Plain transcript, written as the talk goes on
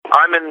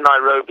I'm in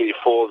Nairobi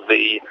for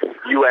the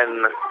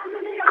UN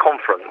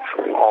conference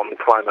on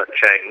climate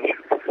change,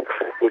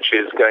 which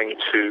is going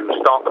to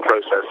start the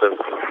process of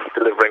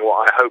delivering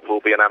what I hope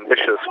will be an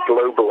ambitious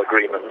global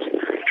agreement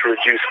to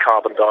reduce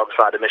carbon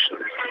dioxide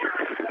emissions.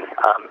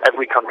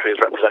 Every country is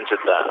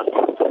represented there,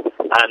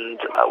 and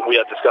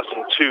we are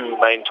discussing two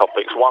main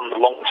topics. One,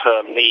 the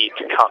long-term need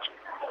to cut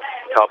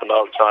carbon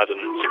dioxide and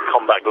to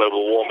combat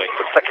global warming,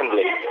 but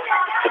secondly,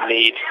 the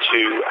need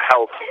to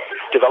help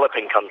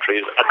developing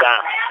countries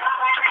adapt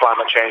to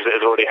climate change that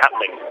is already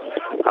happening.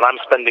 And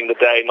I'm spending the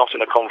day not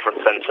in a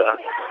conference centre,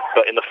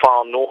 but in the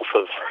far north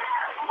of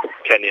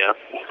Kenya,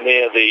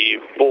 near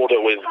the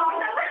border with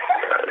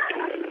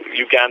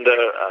Uganda,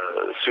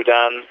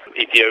 Sudan,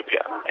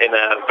 Ethiopia, in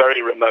a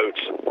very remote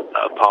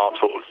part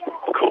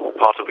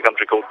of the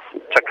country called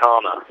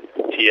Takana,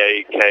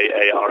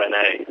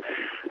 Takarna.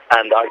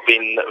 And I've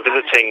been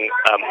visiting,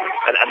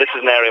 and this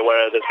is an area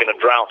where there's been a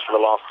drought for the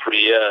last 3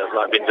 years, and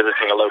I've been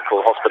visiting a local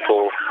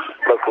hospital,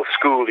 local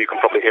school, you can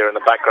probably hear in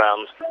the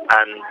background,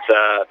 and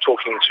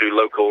talking to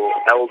local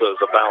elders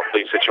about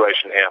the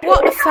situation here.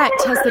 What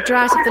effect has the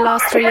drought of the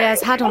last 3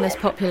 years had on this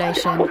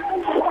population?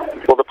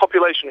 Well, the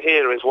population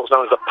here is what's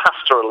known as a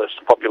pastoralist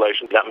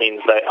population. That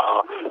means they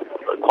are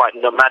quite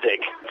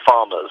nomadic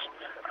farmers.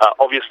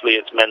 Obviously,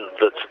 it's meant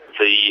that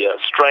the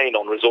strain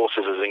on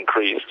resources has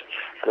increased,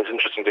 and it's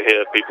interesting to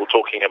hear people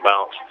talking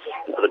about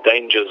the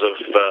dangers of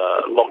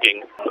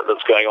logging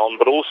that's going on,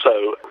 but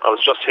also I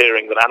was just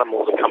hearing that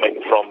animals are coming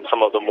from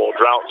some of the more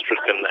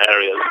drought-stricken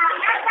areas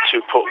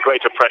to put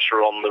greater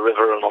pressure on the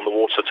river and on the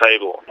water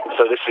table.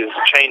 So this is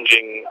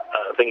changing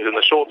things in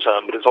the short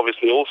term, but it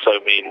obviously also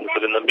means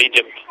that in the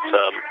medium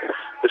term,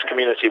 this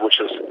community, which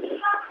has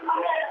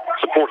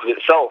supported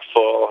itself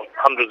for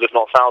hundreds, if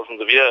not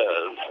thousands of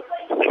years,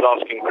 is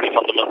asking pretty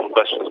fundamental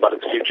questions about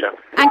its future.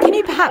 And can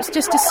you perhaps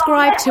just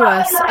describe to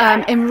us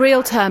in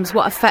real terms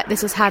what effect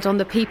this has had on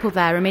the people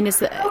there? I mean,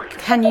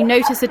 can you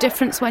notice a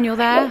difference when you're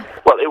there?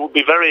 Well, it would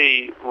be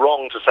very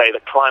wrong to say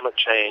that climate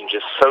change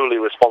is solely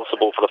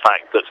responsible for the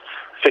fact that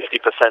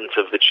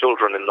 50% of the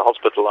children in the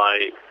hospital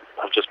I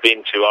have just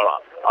been to are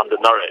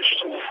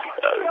undernourished,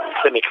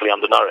 clinically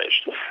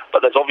undernourished.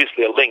 But there's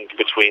obviously a link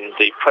between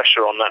the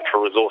pressure on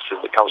natural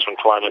resources that comes from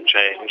climate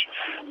change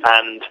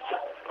and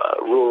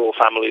rural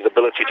families'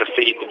 ability to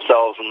feed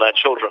themselves and their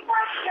children.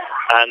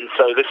 And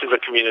so this is a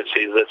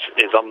community that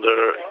is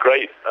under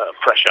great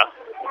pressure,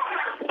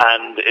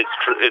 and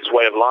its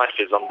way of life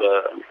is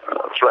under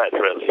threat,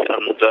 really.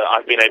 And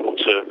I've been able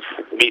to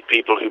meet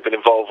people who've been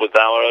involved with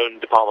our own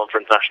Department for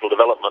International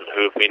Development,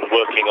 who have been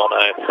working on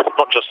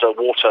not just a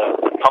water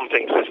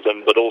pumping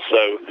system, but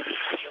also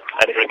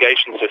an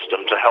irrigation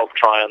system to help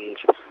try and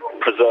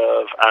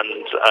preserve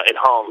and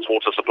enhance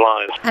water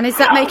supplies. And is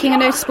that making a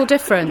noticeable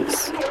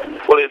difference?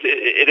 Well,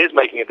 it is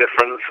making a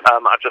difference.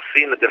 I've just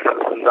seen the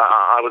difference, and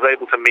I was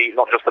able to meet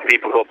not just the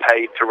people who are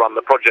paid to run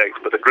the project,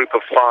 but a group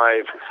of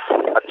 5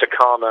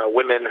 Takana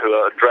women who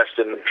are dressed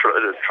in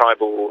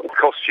tribal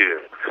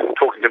costume,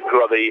 who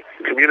are the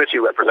community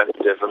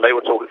representatives, and they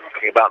were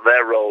talking about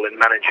their role in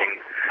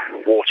managing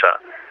water.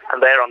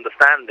 And their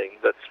understanding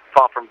that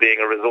far from being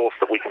a resource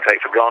that we can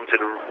take for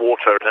granted,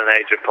 water in an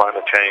age of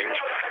climate change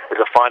is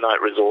a finite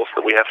resource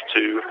that we have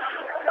to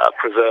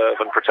preserve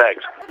and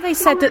protect. Have they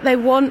said that they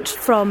want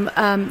from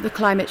the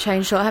climate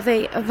change, or have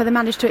they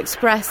managed to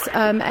express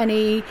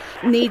any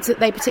needs that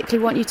they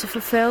particularly want you to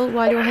fulfil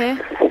while you're here?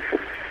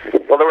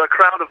 Well, there were a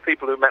crowd of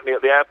people who met me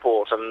at the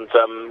airport, and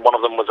one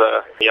of them was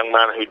a young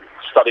man who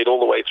studied all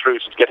the way through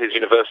to get his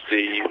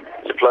university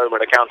diploma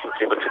in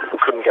accountancy, but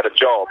couldn't get a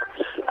job.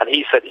 And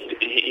he said,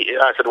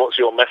 I said, what's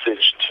your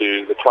message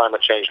to the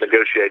climate change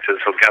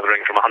negotiators who are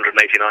gathering from 189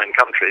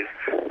 countries?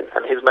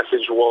 And his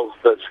message was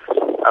that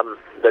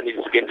there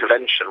needed to be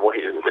intervention.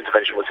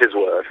 Intervention was his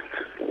word,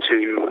 to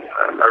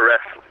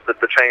arrest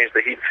the change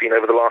that he'd seen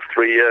over the last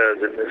 3 years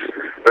in this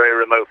very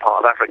remote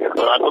part of Africa.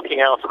 And I'm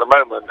looking out at the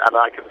moment, and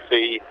I can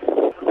see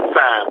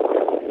sand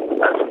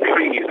and some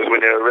trees as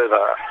we're near a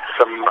river,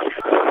 some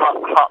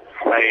huts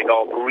made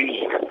of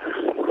reed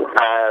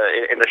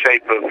in the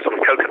shape of sort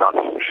of coconut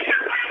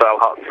style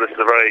huts. This is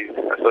a very,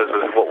 I suppose,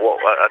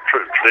 a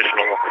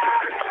traditional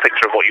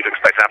picture of what you'd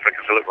expect Africa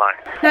to look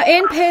like. Now,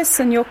 Ian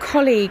Pearson, your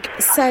colleague,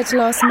 said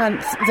last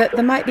month that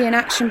there might be an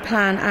action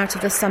plan out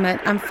of the summit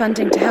and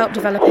funding to help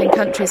developing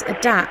countries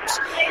adapt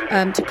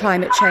to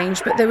climate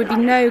change, but there would be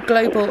no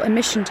global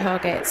emission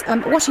targets.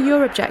 What are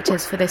your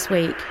objectives for this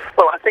week?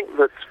 Well, I think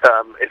that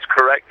it's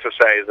correct to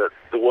say that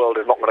the world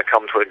is not going to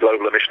come to a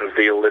global emissions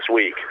deal this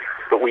week,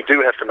 but we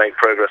do have to make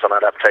progress on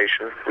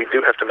adaptation, we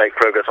do have to make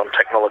progress on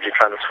technology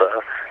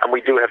transfer, and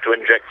we do have to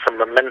inject some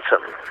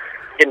momentum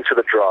into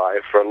the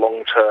drive for a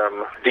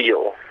long-term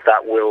deal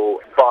that will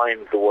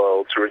bind the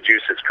world to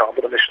reduce its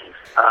carbon emissions.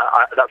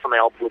 That's something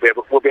we'll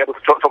be able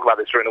to talk about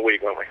this during the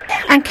week, won't we?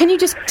 And can you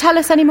just tell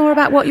us any more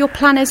about what your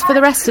plan is for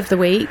the rest of the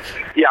week?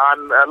 Yeah,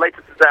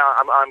 later today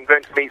I'm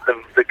going to meet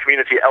the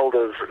community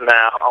elders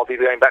now. I'll be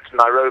going back to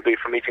Nairobi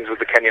for meetings with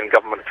the Kenyan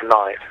government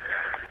tonight.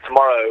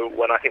 Tomorrow,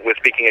 when I think we're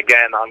speaking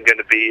again, I'm going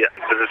to be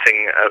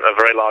visiting a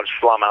very large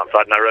slum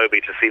outside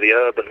Nairobi to see the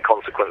urban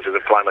consequences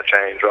of climate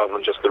change rather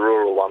than just the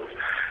rural ones.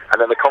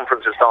 And then the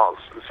conference itself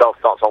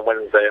starts on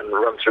Wednesday and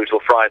runs through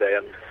till Friday,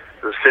 and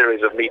there's a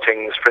series of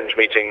meetings, fringe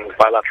meetings,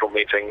 bilateral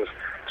meetings,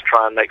 to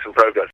try and make some progress.